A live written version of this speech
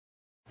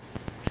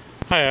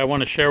Hi, I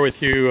want to share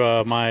with you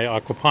my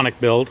aquaponic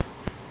build,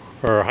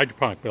 or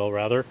hydroponic build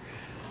rather.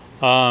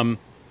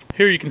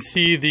 Here you can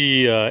see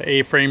the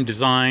A-frame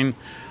design.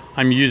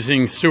 I'm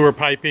using sewer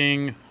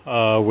piping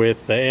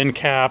with the end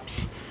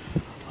caps.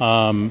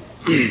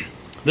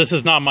 This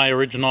is not my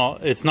original,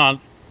 it's not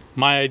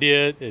my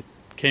idea. It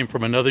came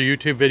from another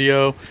YouTube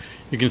video.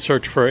 You can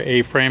search for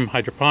A-frame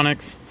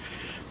hydroponics.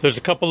 There's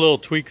a couple little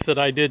tweaks that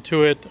I did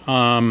to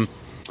it.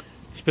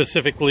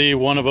 Specifically,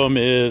 one of them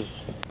is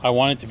I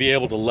want it to be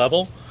able to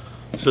level.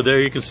 So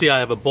there you can see I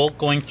have a bolt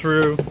going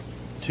through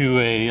to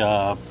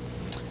a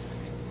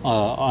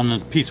on a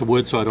piece of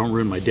wood so I don't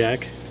ruin my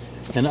deck.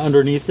 And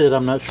underneath it,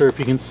 I'm not sure if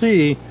you can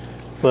see,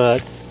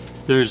 but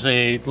there's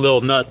a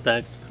little nut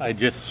that I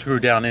just screw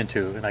down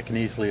into, and I can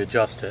easily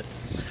adjust it.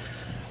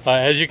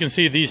 As you can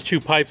see, these two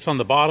pipes on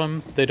the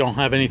bottom, they don't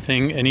have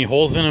any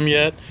holes in them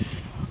yet.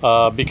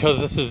 Because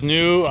this is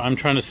new, I'm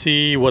trying to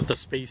see what the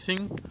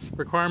spacing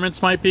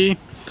requirements might be.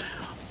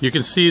 You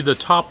can see the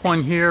top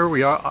one here,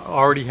 we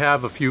already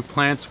have a few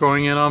plants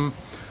growing in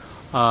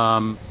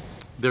them.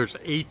 There's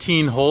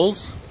 18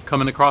 holes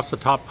coming across the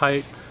top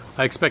pipe.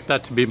 I expect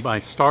that to be my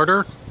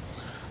starter.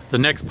 The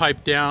next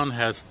pipe down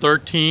has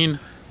 13,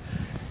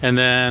 and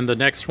then the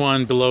next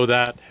one below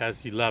that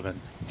has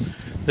 11.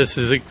 This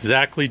is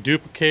exactly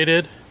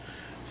duplicated,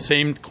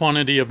 same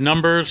quantity of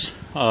numbers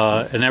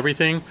and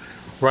everything,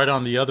 right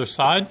on the other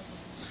side.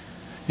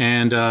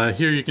 And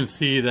here you can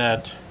see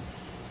that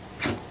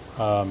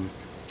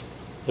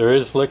there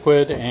is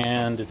liquid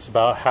and it's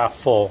about half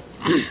full.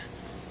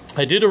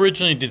 I did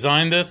originally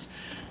design this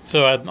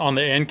so on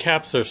the end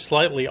caps they're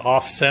slightly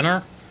off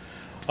center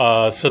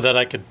so that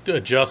I could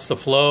adjust the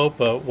flow,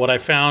 but what I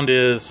found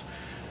is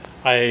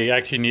I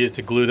actually needed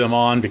to glue them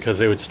on because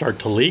they would start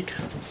to leak.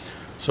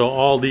 So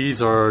all these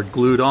are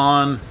glued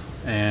on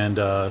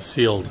and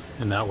sealed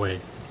in that way.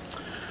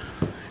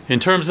 In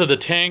terms of the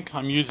tank,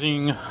 I'm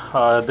using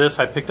this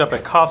I picked up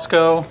at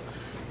Costco.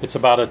 It's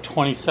about a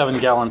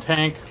 27-gallon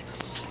tank,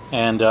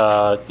 and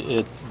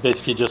it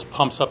basically just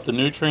pumps up the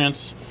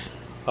nutrients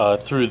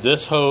through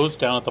this hose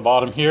down at the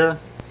bottom here.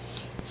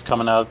 It's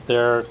coming out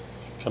there,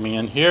 coming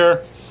in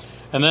here,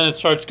 and then it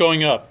starts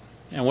going up.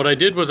 And what I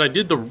did was I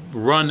did the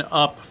run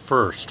up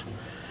first,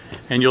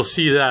 and you'll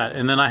see that,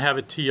 and then I have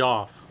it tee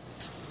off.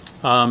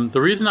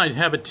 The reason I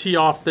have it tee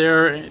off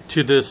there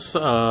to this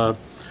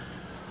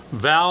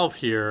valve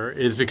here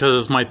is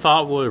because my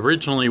thought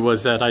originally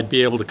was that I'd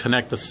be able to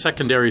connect the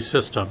secondary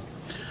system.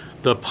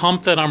 The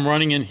pump that I'm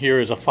running in here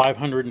is a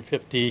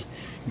 550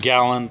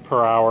 gallon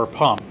per hour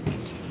pump.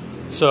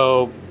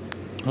 So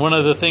one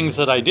of the things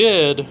that I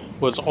did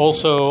was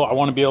also I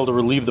want to be able to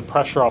relieve the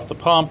pressure off the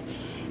pump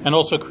and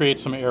also create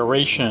some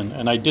aeration,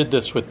 and I did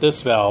this with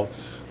this valve.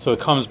 So it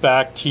comes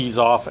back, tees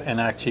off,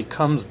 and actually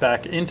comes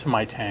back into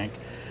my tank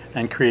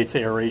and creates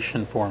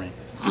aeration for me.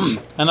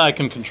 And I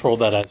can control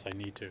that as I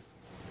need to.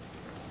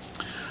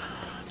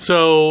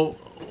 So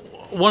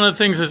one of the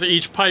things is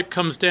each pipe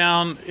comes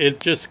down, it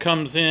just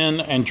comes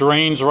in and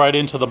drains right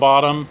into the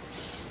bottom.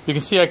 You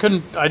can see I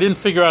didn't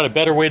figure out a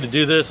better way to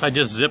do this. I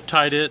just zip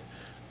tied it.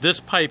 This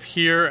pipe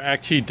here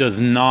actually does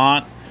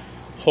not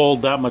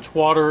hold that much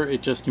water.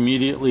 It just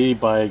immediately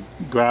by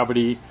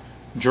gravity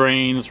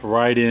drains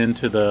right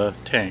into the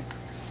tank.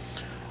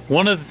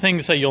 One of the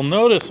things that you'll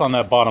notice on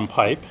that bottom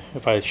pipe,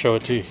 if I show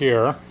it to you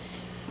here,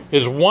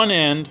 is one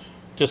end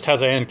just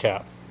has an end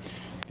cap.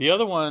 The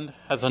other one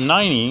has a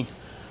 90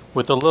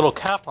 with a little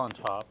cap on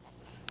top.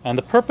 And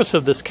the purpose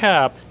of this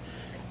cap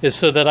is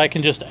so that I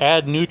can just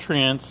add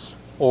nutrients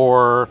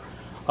or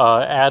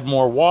add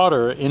more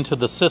water into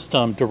the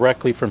system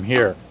directly from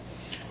here.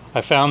 I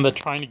found that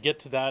trying to get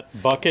to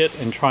that bucket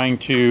and trying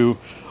to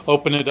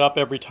open it up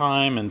every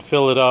time and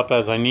fill it up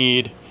as I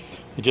need,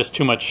 it's just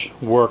too much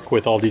work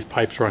with all these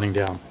pipes running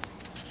down.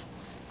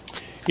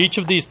 Each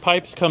of these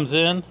pipes comes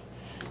in.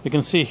 You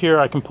can see here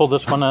I can pull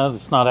this one out,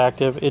 it's not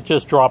active. It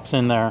just drops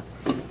in there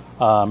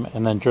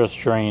and then just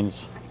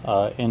drains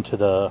into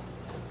the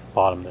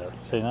bottom there.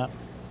 See that?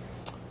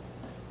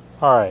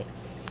 Alright,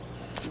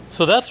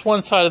 so that's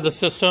one side of the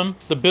system.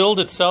 The build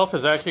itself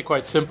is actually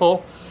quite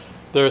simple.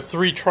 There are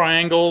 3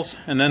 triangles,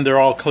 and then they're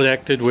all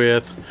connected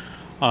with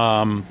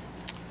actually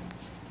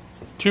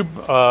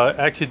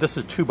this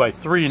is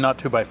 2x3, not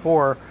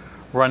 2x4,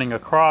 running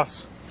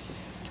across.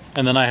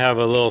 And then I have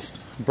a little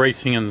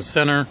bracing in the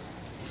center.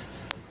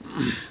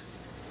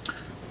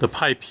 The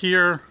pipe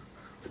here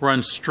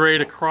runs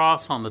straight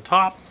across on the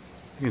top.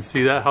 You can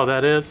see that how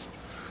that is.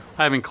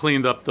 I haven't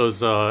cleaned up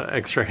those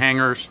extra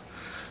hangers.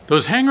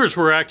 Those hangers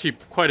were actually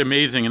quite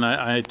amazing,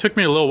 and it took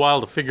me a little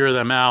while to figure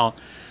them out.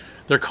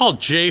 They're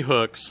called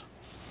J-hooks,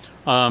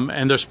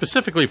 and they're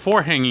specifically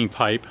for hanging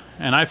pipe,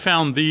 and I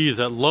found these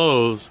at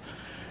Lowe's,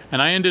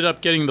 and I ended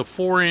up getting the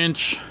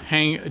 4-inch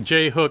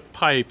J-hook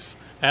pipes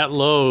at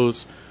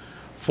Lowe's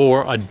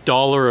for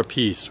 $1 a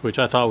piece, which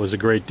I thought was a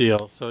great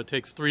deal. So it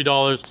takes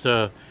 $3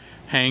 to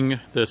hang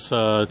this,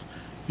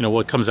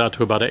 what comes out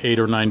to about an $8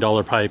 or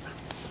 $9 pipe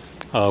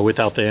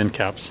without the end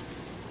caps.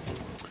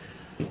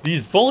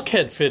 These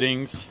bulkhead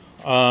fittings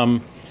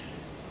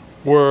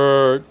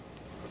were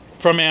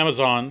from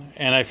Amazon,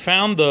 and I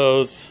found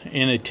those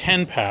in a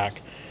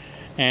 10-pack.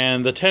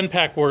 And the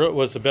 10-pack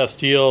was the best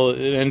deal.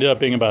 It ended up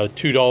being about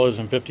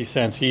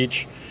 $2.50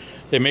 each.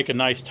 They make a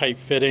nice tight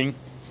fitting.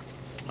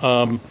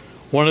 One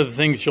of the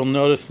things you'll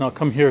notice, and I'll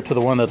come here to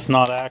the one that's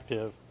not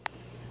active,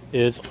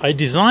 is I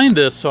designed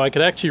this so I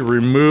could actually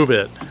remove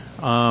it.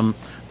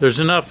 There's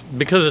enough,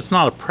 because it's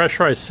not a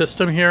pressurized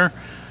system here,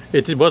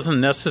 it wasn't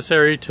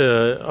necessary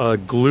to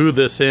glue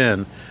this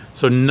in.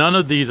 So none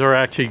of these are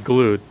actually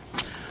glued.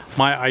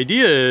 My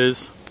idea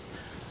is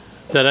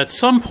that at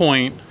some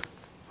point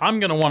I'm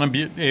going to want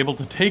to be able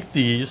to take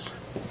these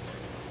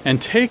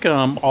and take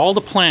all the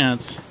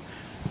plants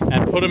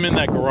and put them in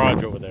that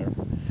garage over there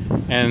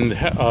and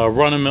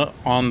run them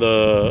on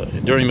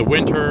during the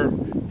winter,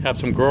 have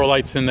some grow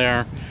lights in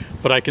there,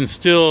 but I can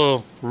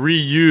still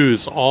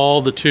reuse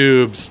all the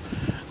tubes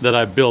that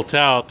I've built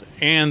out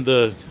and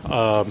the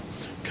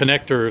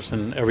connectors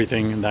and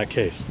everything in that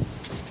case.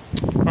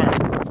 All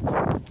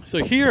right,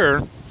 so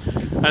here,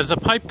 as the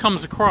pipe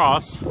comes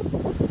across,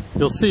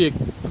 you'll see it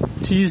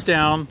tees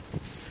down.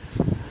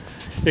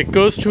 It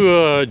goes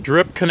to a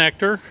drip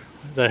connector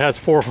that has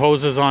 4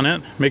 hoses on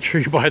it. Make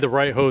sure you buy the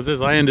right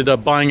hoses. I ended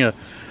up buying a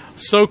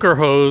soaker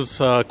hose,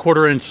 a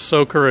 1/4-inch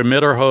soaker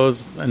emitter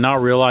hose, and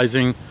not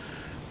realizing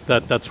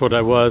that that's what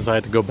I was. I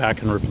had to go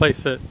back and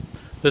replace it.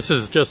 This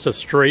is just a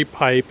straight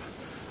pipe,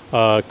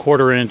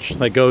 1/4-inch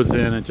that goes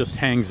in and just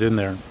hangs in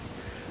there.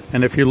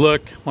 And if you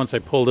look, once I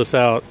pull this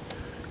out,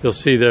 you'll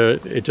see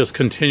that it just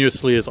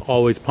continuously is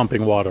always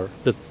pumping water.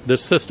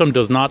 This system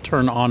does not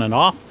turn on and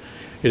off.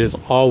 It is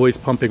always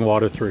pumping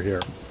water through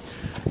here.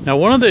 Now,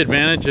 one of the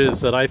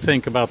advantages that I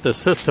think about this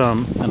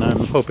system, and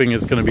I'm hoping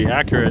is going to be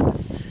accurate,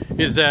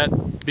 is that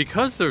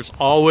because there's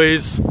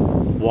always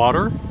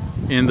water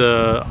in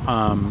the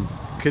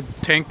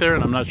tank there,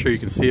 and I'm not sure you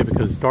can see it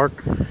because it's dark,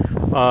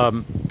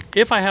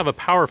 if I have a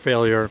power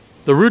failure,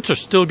 the roots are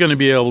still going to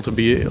be able to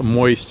be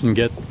moist and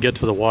get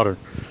to the water.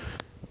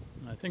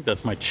 I think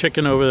that's my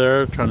chicken over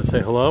there trying to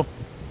say hello.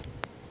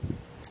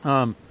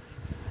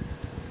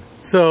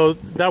 So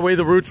that way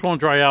the roots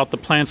won't dry out, the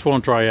plants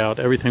won't dry out,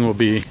 everything will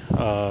be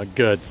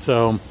good.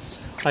 So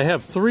I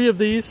have 3 of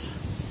these.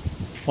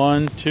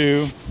 1,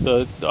 2,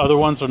 the other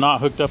ones are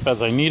not hooked up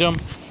as I need them.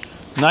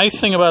 Nice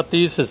thing about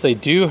these is they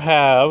do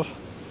have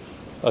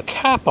a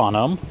cap on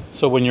them,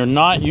 so when you're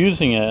not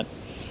using it,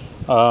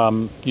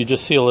 you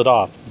just seal it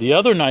off. The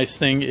other nice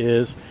thing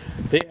is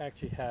they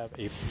actually have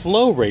a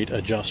flow rate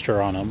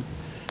adjuster on them,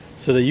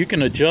 so that you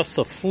can adjust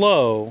the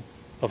flow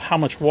of how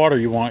much water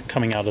you want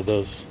coming out of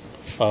those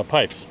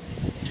pipes.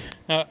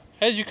 Now,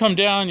 as you come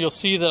down, you'll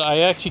see that I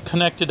actually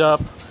connected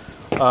up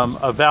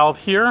a valve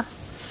here.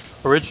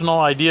 Original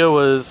idea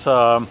was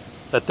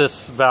that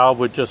this valve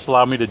would just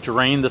allow me to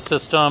drain the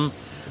system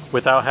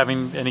without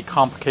having any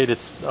complicated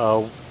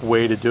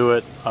way to do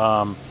it,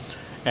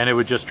 and it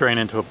would just drain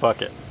into a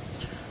bucket.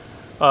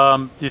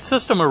 The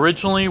system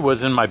originally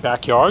was in my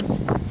backyard,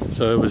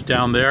 so it was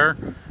down there,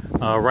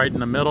 right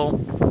in the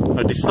middle.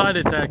 I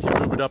decided to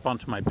actually move it up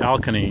onto my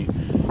balcony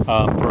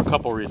for a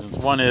couple reasons.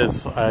 One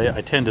is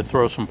I tend to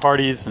throw some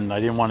parties, and I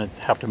didn't want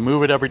to have to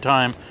move it every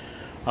time.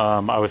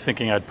 I was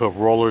thinking I'd put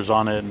rollers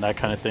on it and that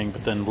kind of thing,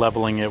 but then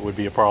leveling it would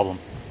be a problem.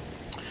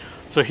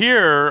 So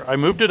here, I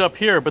moved it up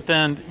here, but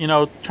then, you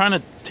know, trying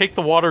to take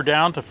the water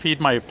down to feed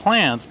my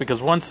plants,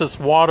 because once this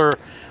water,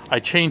 I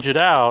change it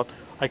out,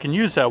 I can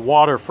use that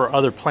water for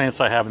other plants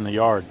I have in the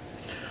yard.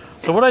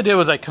 So what I did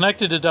was I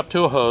connected it up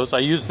to a hose. I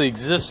used the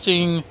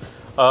existing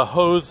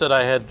hose that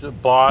I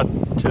had bought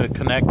to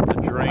connect the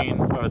drain,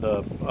 or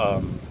the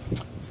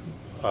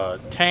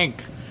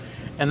tank.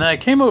 And then I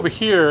came over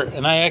here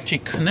and I actually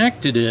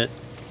connected it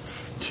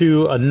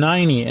to a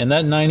 90, and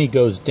that 90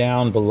 goes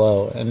down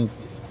below. And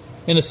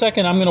in a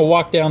second I'm going to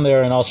walk down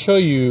there and I'll show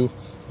you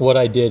what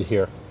I did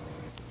here.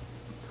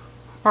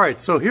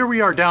 Alright, so here we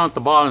are down at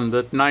the bottom.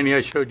 The 90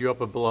 I showed you up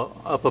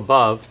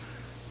above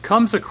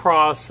comes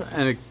across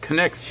and it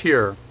connects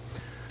here.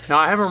 Now,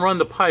 I haven't run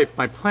the pipe.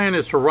 My plan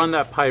is to run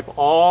that pipe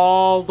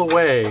all the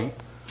way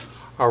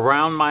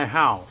around my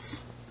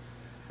house.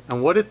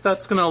 And what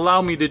that's going to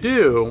allow me to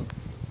do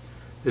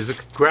is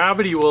the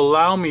gravity will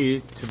allow me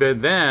to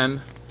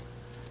then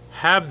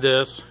have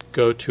this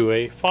go to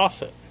a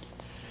faucet.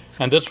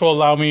 And this will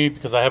allow me,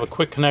 because I have a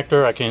quick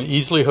connector, I can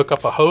easily hook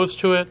up a hose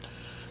to it,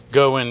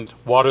 go and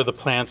water the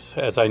plants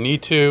as I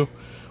need to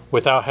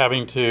without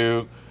having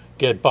to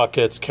get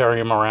buckets, carry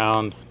them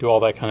around, do all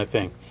that kind of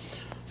thing.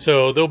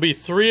 So there'll be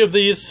 3 of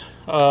these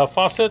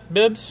faucet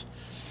bibs.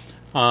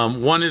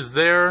 One is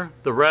there,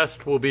 the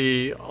rest will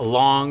be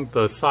along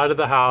the side of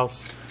the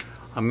house.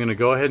 I'm going to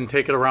go ahead and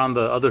take it around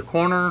the other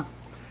corner,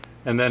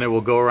 and then it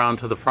will go around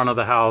to the front of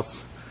the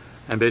house,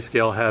 and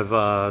basically I'll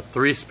have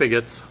 3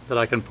 spigots that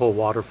I can pull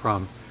water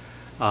from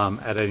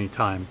at any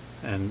time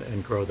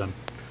and grow them.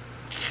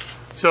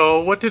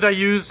 So what did I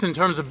use in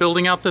terms of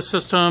building out this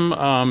system?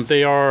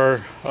 They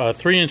are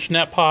 3-inch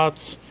net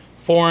pots,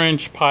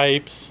 4-inch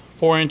pipes,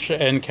 4-inch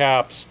end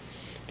caps,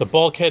 the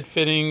bulkhead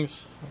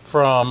fittings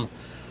from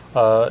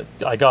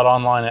I got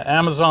online at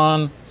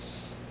Amazon.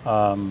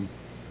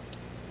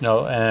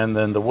 and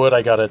then the wood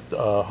I got at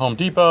Home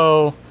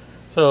Depot.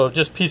 So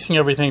just piecing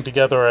everything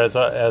together as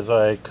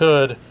I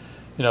could.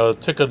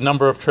 It took a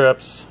number of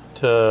trips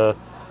to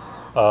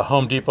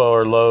Home Depot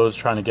or Lowe's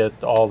trying to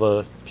get all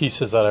the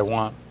pieces that I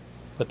want.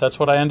 But that's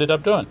what I ended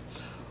up doing.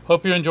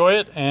 Hope you enjoy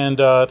it, and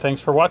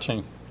thanks for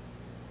watching.